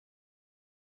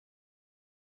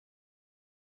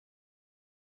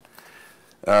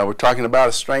We're talking about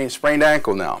a sprained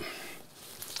ankle now.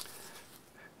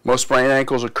 Most sprained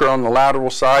ankles occur on the lateral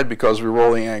side because we're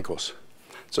rolling ankles.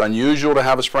 It's unusual to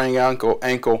have a sprained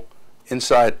ankle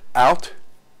inside out.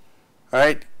 All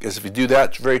right, because if you do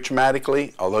that very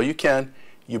traumatically, although you can,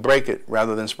 you break it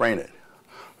rather than sprain it.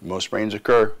 Most sprains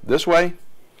occur this way,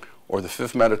 or the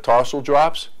fifth metatarsal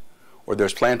drops, or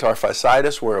there's plantar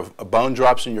fasciitis where a bone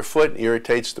drops in your foot and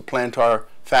irritates the plantar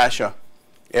fascia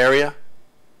area.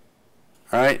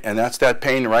 All right, and that's that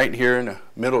pain right here in the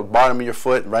middle, bottom of your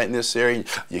foot, right in this area.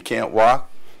 You can't walk.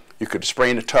 You could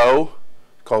sprain a toe,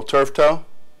 called turf toe.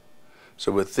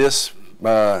 So with this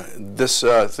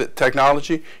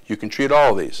technology, you can treat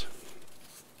all of these.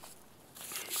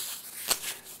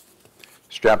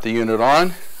 Strap the unit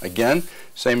on. Again,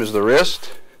 same as the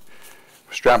wrist.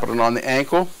 Strap it on the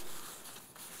ankle.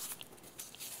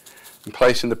 And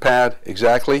placing the pad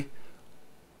exactly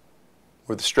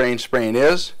where the sprain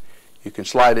is. You can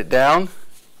slide it down.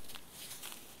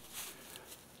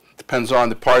 Depends on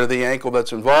the part of the ankle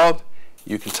that's involved.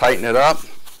 You can tighten it up,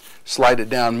 slide it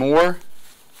down more.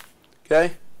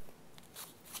 Okay?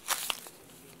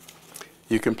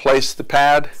 You can place the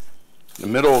pad in the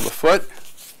middle of the foot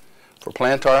for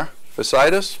plantar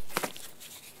fasciitis.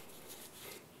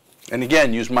 And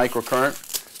again, use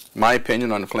microcurrent, in my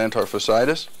opinion, on the plantar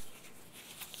fasciitis.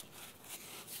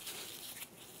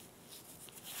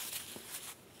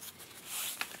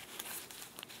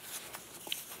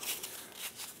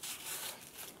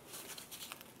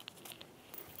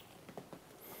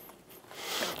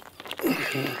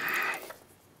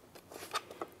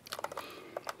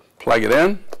 Plug it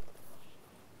in,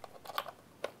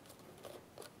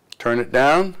 turn it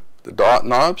down, the dot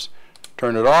knobs,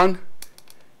 turn it on,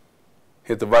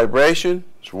 hit the vibration,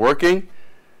 it's working.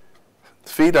 The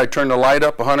feet, I turn the light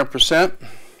up 100%,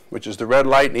 which is the red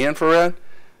light and the infrared.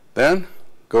 Then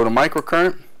go to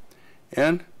microcurrent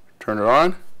and turn it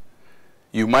on.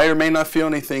 You might or may not feel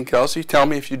anything, Kelsey. Tell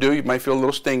me if you do. You might feel a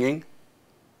little stinging.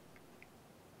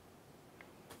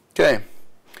 Okay.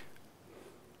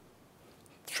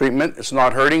 Treatment, it's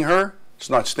not hurting her, it's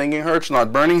not stinging her, it's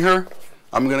not burning her.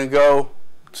 I'm going to go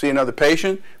see another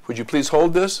patient. Would you please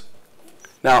hold this?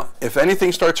 Now, if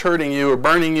anything starts hurting you or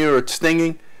burning you or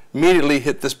stinging, immediately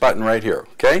hit this button right here,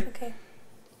 okay? Okay.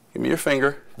 Give me your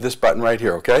finger, this button right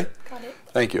here, okay? Got it.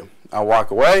 Thank you. I'll walk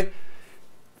away.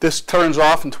 This turns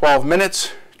off in 12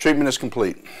 minutes. Treatment is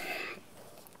complete.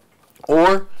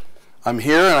 Or I'm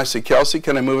here and I say, Kelsey,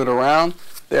 can I move it around?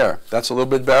 There, that's a little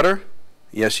bit better.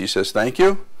 Yes, she says, thank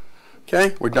you.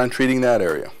 Okay, we're done treating that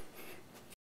area.